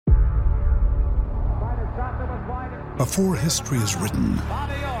Before history is written,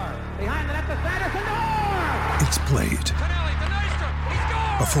 it's played.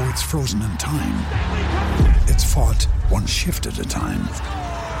 Before it's frozen in time, it's fought one shift at a time.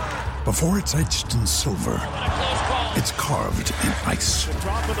 Before it's etched in silver, it's carved in ice.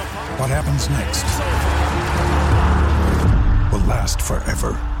 What happens next will last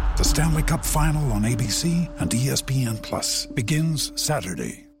forever. The Stanley Cup Final on ABC and ESPN Plus begins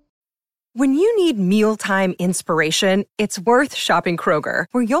Saturday. When you need mealtime inspiration, it's worth shopping Kroger,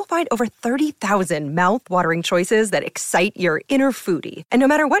 where you'll find over 30,000 mouth-watering choices that excite your inner foodie. And no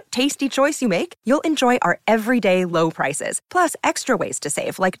matter what tasty choice you make, you'll enjoy our everyday low prices, plus extra ways to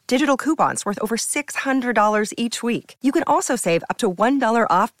save, like digital coupons worth over $600 each week. You can also save up to $1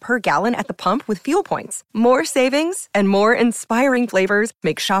 off per gallon at the pump with fuel points. More savings and more inspiring flavors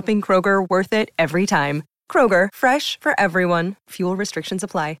make shopping Kroger worth it every time. Kroger, fresh for everyone. Fuel restrictions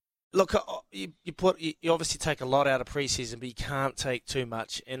apply. Look, you obviously take a lot out of preseason, but you can't take too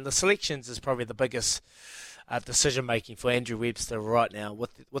much. And the selections is probably the biggest decision making for Andrew Webster right now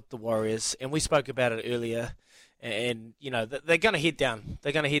with the Warriors. And we spoke about it earlier. And you know they're going to head down.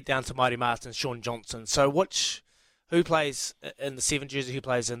 They're going to head down to Marty Martin, Sean Johnson. So who plays in the 7 jersey? Who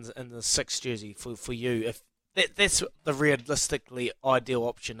plays in the 6 jersey for you? If that's the realistically ideal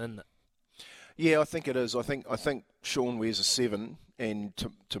option, isn't it? Yeah, I think it is. I think Sean wears a 7 and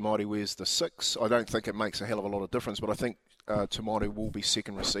Tamati wears the 6. I don't think it makes a hell of a lot of difference, but I think Tamati will be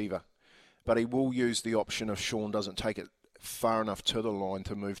second receiver. But he will use the option if Sean doesn't take it far enough to the line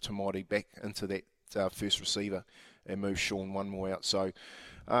to move Tamati back into that first receiver and move Sean one more out. So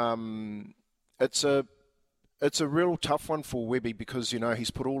it's a real tough one for Webby because, you know, he's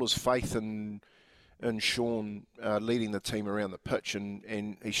put all his faith in Sean leading the team around the pitch,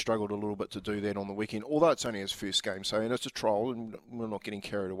 and he struggled a little bit to do that on the weekend, although it's only his first game, and it's a trial, and we're not getting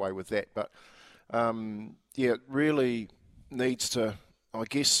carried away with that. But, it really needs to, I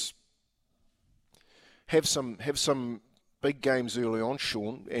guess, have some big games early on,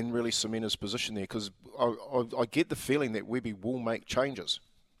 Sean, and really cement his position there, because I get the feeling that Webby will make changes.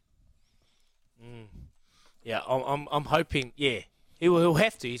 Yeah, I'm hoping, he'll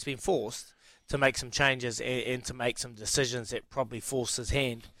have to. He's been forced to make some changes and to make some decisions that probably force his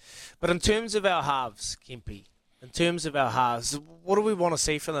hand. But in terms of our halves, Kempe, what do we want to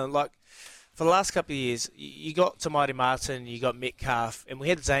see from them? Like, for the last couple of years, you got Tamati Martin, you got Metcalf, and we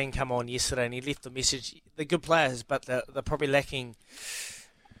had Zane come on yesterday and he left a message. They're good players, but they're probably lacking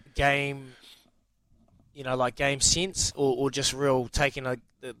game sense or just real taking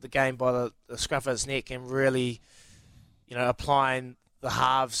the game by the scruff of its neck and really, applying the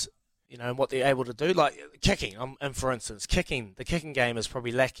halves, and what they're able to do, like kicking. And for instance, the kicking game is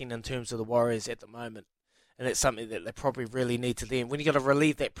probably lacking in terms of the Warriors at the moment, and that's something that they probably really need to do. When you got to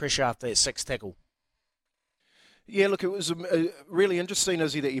relieve that pressure after that 6th tackle. Yeah, look, it was really interesting,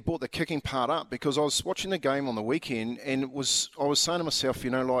 Izzy, that you brought the kicking part up, because I was watching the game on the weekend, and I was saying to myself,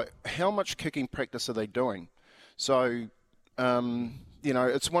 how much kicking practice are they doing? So,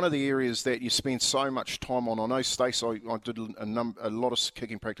 it's one of the areas that you spend so much time on. I know Stace, I did a lot of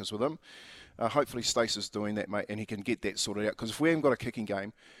kicking practice with him. Hopefully Stace is doing that, mate, and he can get that sorted out. Because if we haven't got a kicking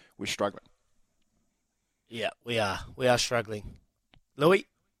game, we're struggling. Yeah, we are. We are struggling. Louis?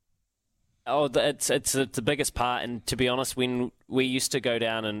 Oh, it's the biggest part, and to be honest, when we used to go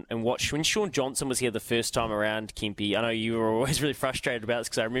down and watch, when Sean Johnson was here the first time around, Kempe, I know you were always really frustrated about this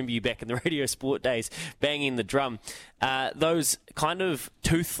because I remember you back in the Radio Sport days banging the drum. Those kind of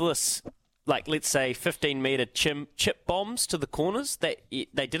toothless, like let's say 15-metre chip bombs to the corners, they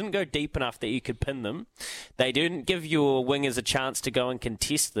didn't go deep enough that you could pin them. They didn't give your wingers a chance to go and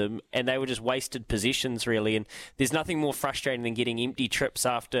contest them, and they were just wasted possessions, really. And there's nothing more frustrating than getting empty trips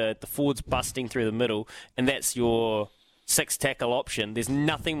after the forward's busting through the middle, and that's your 6 tackle option. There's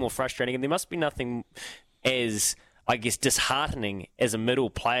nothing more frustrating, and there must be nothing as, I guess, disheartening as a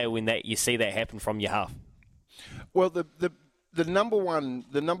middle player when you see that happen from your half. Well, the number one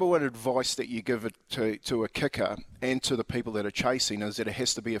advice that you give it to a kicker and to the people that are chasing is that it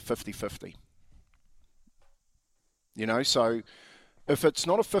has to be a 50-50. So if it's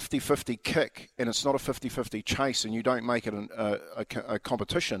not a 50-50 kick and it's not a 50-50 chase and you don't make it a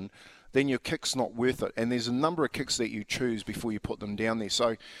competition, then your kick's not worth it. And there's a number of kicks that you choose before you put them down there.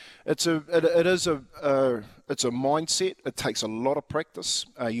 So it's a mindset. It takes a lot of practice.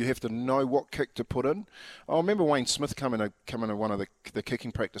 You have to know what kick to put in. I remember Wayne Smith coming to one of the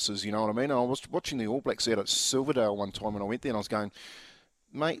kicking practices, you know what I mean? I was watching the All Blacks out at Silverdale one time when I went there, and I was going,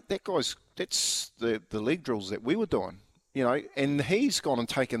 mate, that's the leg drills that we were doing. And he's gone and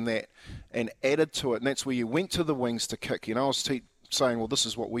taken that and added to it, and that's where you went to the wings to kick. I was saying, well, this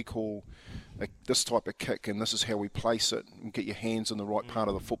is what we call this type of kick, and this is how we place it, and get your hands in the right part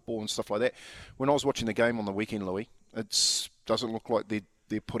of the football and stuff like that. When I was watching the game on the weekend, Louis, it doesn't look like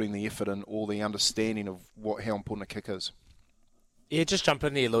they're putting the effort in or the understanding of how important a kick is. Yeah, just jump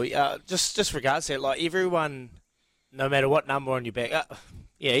in there, Louis. Just regards to it, like everyone, no matter what number on your back,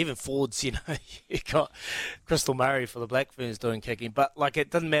 even forwards, you got Crystal Murray for the Black Ferns doing kicking, but like it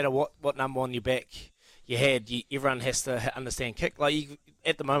doesn't matter what number on your back you had, everyone has to understand kick. Like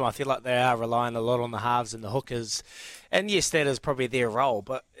at the moment, I feel like they are relying a lot on the halves and the hookers, and yes, that is probably their role,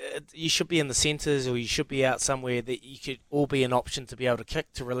 but you should be in the centres or you should be out somewhere that you could all be an option to be able to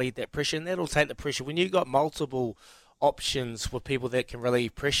kick to relieve that pressure, and that'll take the pressure. When you've got multiple options with people that can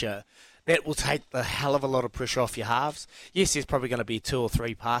relieve pressure, that will take the hell of a lot of pressure off your halves. Yes, there's probably going to be 2 or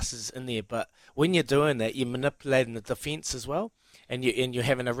 3 passes in there, but when you're doing that, you're manipulating the defence as well, and you're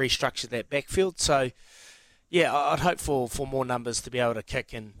having to restructure that backfield. So, yeah, I'd hope for more numbers to be able to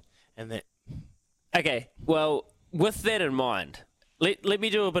kick and that. Okay, well, with that in mind, let me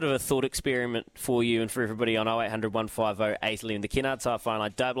do a bit of a thought experiment for you and for everybody on 0800 150 811. The Kennard Tire phone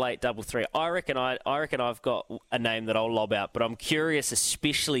line, 8833. I reckon I've got a name that I'll lob out, but I'm curious,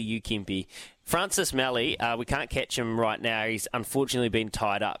 especially you, Kempy. Francis Malley, we can't catch him right now. He's unfortunately been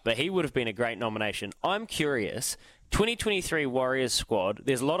tied up, but he would have been a great nomination. I'm curious, 2023 Warriors squad,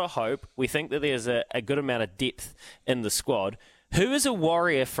 there's a lot of hope. We think that there's a good amount of depth in the squad. Who is a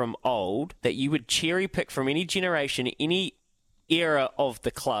Warrior from old that you would cherry pick from any generation, any era of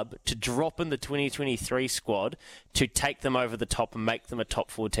the club to drop in the 2023 squad to take them over the top and make them a top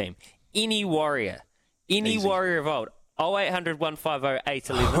 4 team? Any Warrior. Any Easy. Warrior of old. 0800 150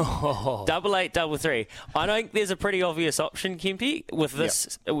 811 8833. I think there's a pretty obvious option, Kempy, with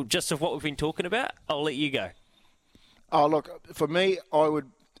this, just of what we've been talking about. I'll let you go. Oh, look, for me,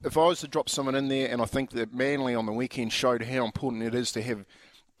 if I was to drop someone in there, and I think that Manly on the weekend showed how important it is to have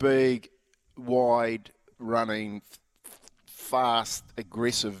big, wide, running, fast,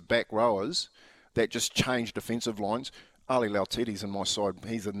 aggressive back rowers that just change defensive lines. Ali Lautiti's in my side.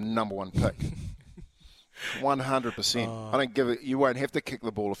 He's the number 1 pick. 100%. I don't give it. You won't have to kick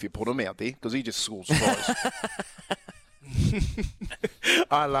the ball if you put him out there because he just scores tries.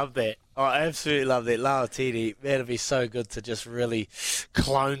 I love that. I absolutely love that. Lautiti, that'd be so good to just really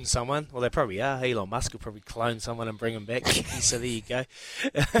clone someone. Well, they probably are. Elon Musk will probably clone someone and bring him back. So there you go.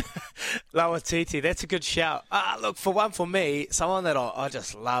 Lautiti, that's a good shout. Look, for me, someone that I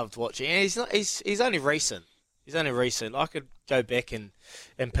just loved watching. And he's only recent. He's only recent. I could go back and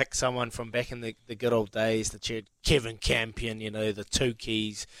pick someone from back in the good old days, the Kevin Campion, the two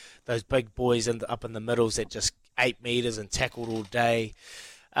keys, those big boys up in the middles that just 8 metres and tackled all day.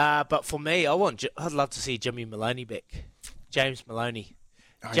 But for me, I'd love to see Jimmy Maloney back. James Maloney.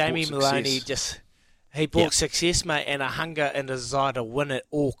 Jamie Maloney he brought success, mate, and a hunger and a desire to win at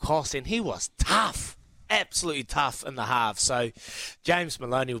all costs, and he was tough, absolutely tough in the half. So James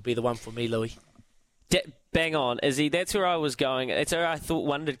Maloney would be the one for me, Louis. Bang on, Izzy. That's where I was going. It's where I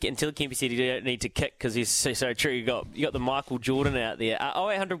wondered until Kempy said he didn't need to kick because he's so true. You got the Michael Jordan out there.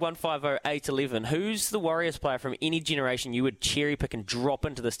 0800 150 811. Who's the Warriors player from any generation you would cherry pick and drop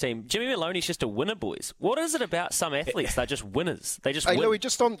into this team? Jimmy Maloney's just a winner, boys. What is it about some athletes? They're just winners. They just win. Louis,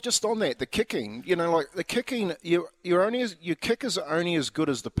 just on that, the kicking. Like the kicking, your kickers are only as good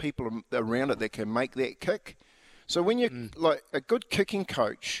as the people around it that can make that kick. So when you like a good kicking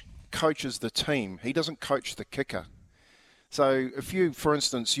coaches the team. He doesn't coach the kicker. So if for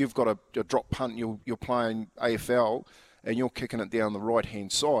instance, you've got a drop punt, you're playing AFL and you're kicking it down the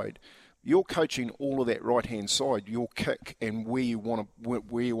right-hand side, you're coaching all of that right-hand side, your kick and where you want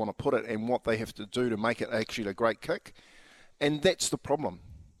to put it and what they have to do to make it actually a great kick. And that's the problem.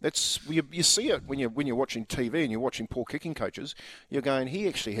 You see it when you're watching TV and you're watching poor kicking coaches. You're going, he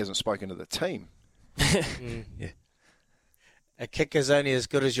actually hasn't spoken to the team. Yeah. A kicker's only as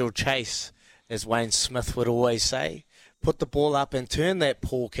good as your chase, as Wayne Smith would always say. Put the ball up and turn that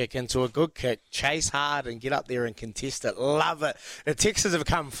poor kick into a good kick. Chase hard and get up there and contest it. Love it. The texts have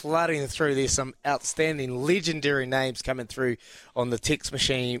come flooding through. There's some outstanding, legendary names coming through on the text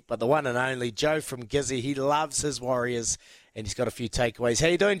machine. But the one and only Joe from Gizzy, he loves his Warriors, and he's got a few takeaways. How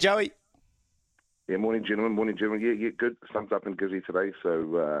you doing, Joey? Yeah, morning, gentlemen. Yeah, good. Sun's up in Gizzy today,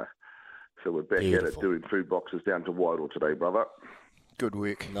 so we're back at it doing food boxes down to Whitehall today, brother. Good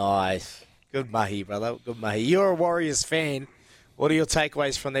work. Nice. Good mahi, brother. Good mahi. You're a Warriors fan. What are your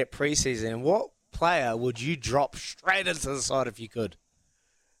takeaways from that preseason? What player would you drop straight into the side if you could?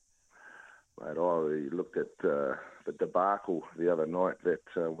 Mate, I looked at the debacle the other night that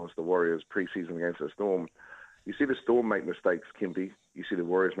was the Warriors preseason against the Storm. You see the Storm make mistakes, Kempy. You see the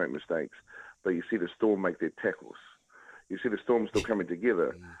Warriors make mistakes. But you see the Storm make their tackles. You see the Storm still coming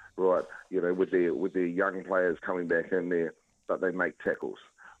together. right? You know, with their young players coming back in there, but they make tackles.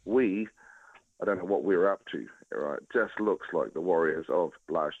 I don't know what we're up to, right? Just looks like the Warriors of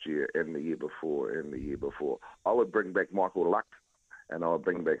last year and the year before and the year before. I would bring back Michael Luck and I would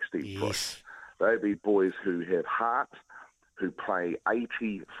bring back Steve Price. They'd be boys who have heart, who play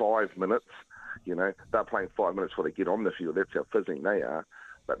 85 minutes. You know, they're playing 5 minutes before they get on the field. That's how fizzing they are.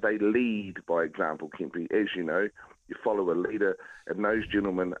 But they lead by example, Kempy. As you know, you follow a leader, and those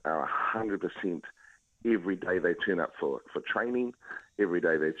gentlemen are 100% every day they turn up for training, every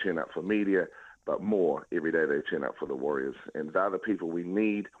day they turn up for media, but more, every day they turn up for the Warriors. And they're the people we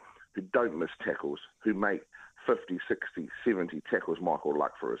need who don't miss tackles, who make 50, 60, 70 tackles, Michael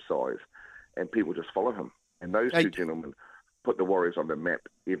Luck for his size, and people just follow him. And those two gentlemen put the Warriors on the map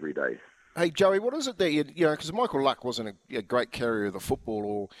every day. Hey, Joey, what is it that you know, because Michael Luck wasn't a great carrier of the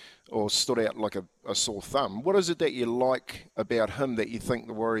football or stood out like a sore thumb. What is it that you like about him that you think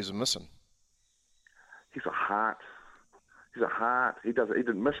the Warriors are missing? He's a heart. He's a heart. He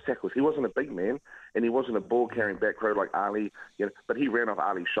didn't miss tackles. He wasn't a big man, and he wasn't a ball-carrying back row like Ali, you know, but he ran off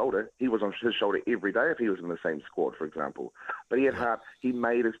Ali's shoulder. He was on his shoulder every day if he was in the same squad, for example. But he had heart. He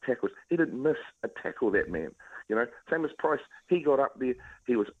made his tackles. He didn't miss a tackle, that man. You know, same as Price. He got up there.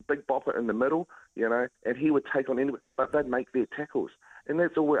 He was a big bopper in the middle, you know, and he would take on anyone, but they'd make their tackles. And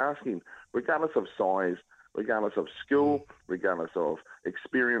that's all we're asking. Regardless of size, regardless of skill, regardless of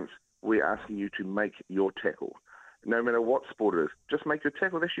experience, we're asking you to make your tackle. No matter what sport it is, just make your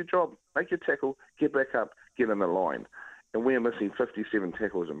tackle. That's your job. Make your tackle, get back up, get in the line. And we're missing 57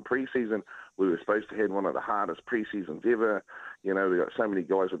 tackles in pre-season. We were supposed to have one of the hardest pre-seasons ever. You know, we've got so many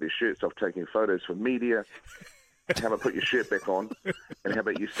guys with their shirts off taking photos for media. How about put your shirt back on, and how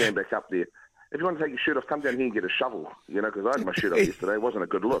about you stand back up there? If you want to take your shirt off, come down here and get a shovel, you know, because I had my shirt off yesterday. It wasn't a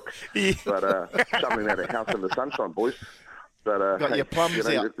good look. But shoveling out a house in the sunshine, boys. But got your plums, you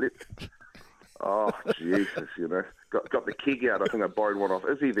know, out. Oh, Jesus, you know. Got the keg out. I think I borrowed one off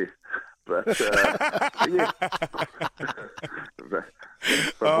Izzy there. But, yeah. but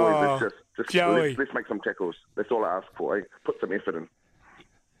boys, let's make some tackles. That's all I ask for, eh? Put some effort in.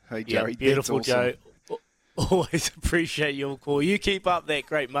 Hey, Joey. Yeah, beautiful, awesome. Joe. Always appreciate your call. You keep up that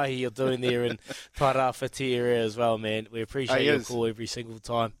great mahi you're doing there in Parawhiti area as well, man. We appreciate your call every single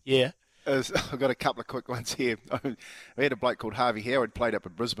time. Yeah. I've got a couple of quick ones here. We had a bloke called Harvey Howard, played up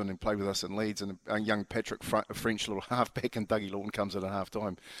at Brisbane and played with us in Leeds, and a young Patrick, a French little halfback, and Dougie Lawton comes in at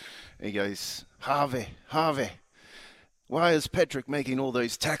half-time. He goes, Harvey, why is Patrick making all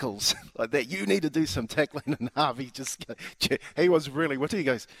those tackles like that? You need to do some tackling. And Harvey he was really witty. He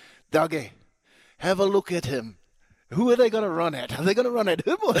goes, Dougie, have a look at him. Who are they going to run at? Are they going to run at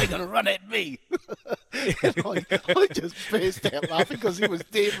him or are they going to run at me? And I just burst out laughing because he was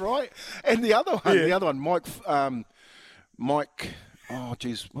dead right. And the other one, Mike, oh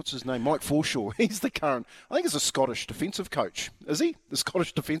geez, what's his name? Mike Forshaw. He's the current, I think he's a Scottish defensive coach. Is he? The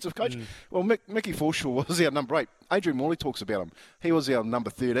Scottish defensive coach? Well, Mickey Forshaw was our number 8. Adrian Morley talks about him. He was our number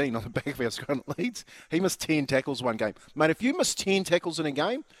 13 on the back of our scrum at Leeds. He missed 10 tackles one game. Mate, if you miss 10 tackles in a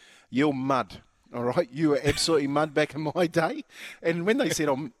game, you're mud. All right, you were absolutely mud back in my day. And when they said,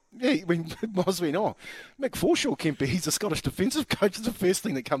 when Moz went, Mick Forshaw, Kempe, he's a Scottish defensive coach, it's the first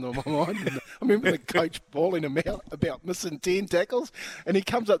thing that came to my mind. And I remember the coach bawling him out about missing 10 tackles. And he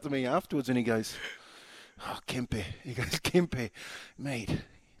comes up to me afterwards and he goes, Kempe, mate,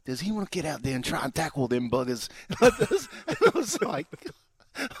 does he want to get out there and try and tackle them buggers like this? And I was like,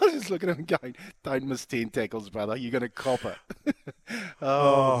 I was just looking at him going, don't miss 10 tackles, brother. You're going to cop it.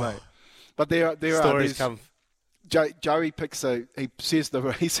 Mate. But there Stories are Joey picks he says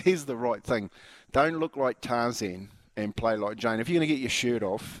the right thing. Don't look like Tarzan and play like Jane. If you're going to get your shirt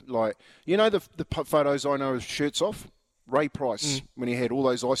off, like you know the photos I know of shirts off. Ray Price when he had all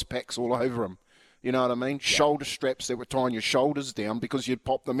those ice packs all over him. You know what I mean? Yeah. Shoulder straps that were tying your shoulders down because you'd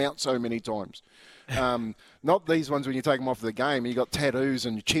pop them out so many times. Not these ones when you take them off the game and you got tattoos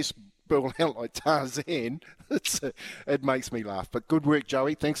and your chest built out like Tarzan. It makes me laugh. But good work,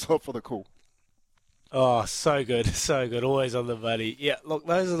 Joey. Thanks a lot for the call. Oh, so good. So good. Always on the money. Yeah, look,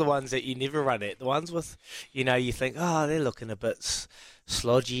 those are the ones that you never run at. The ones with, you know, you think, they're looking a bit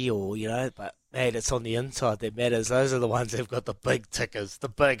slodgy or, you know, but, man, it's on the inside that matters. Those are the ones that have got the big tickers, the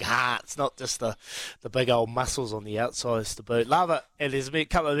big hearts, not just the big old muscles on the outside to boot. Love it. And there's a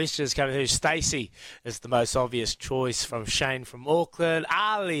couple of messages coming through. Stacey is the most obvious choice from Shane from Auckland.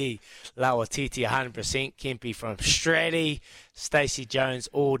 Ali Lawatiti, 100%. Kempe from Stratty. Stacey Jones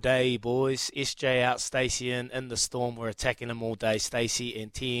all day, boys. SJ out, Stacey in the Storm. We're attacking them all day. Stacey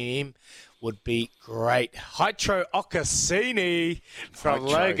and TM would be great. Haitro Okasini from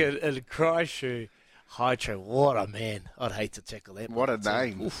Logan in Christchurch. Hydro, what a man. I'd hate to tackle that. What a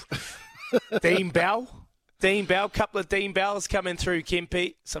name. Dean Bell. Couple of Dean Bells coming through,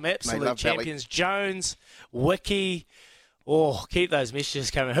 Kempe. Some absolute champions. Belly. Jones, Wiki. Oh, keep those messages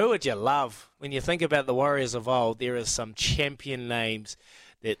coming. Who would you love? When you think about the Warriors of old, there are some champion names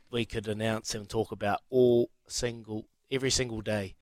that we could announce and talk about every single day.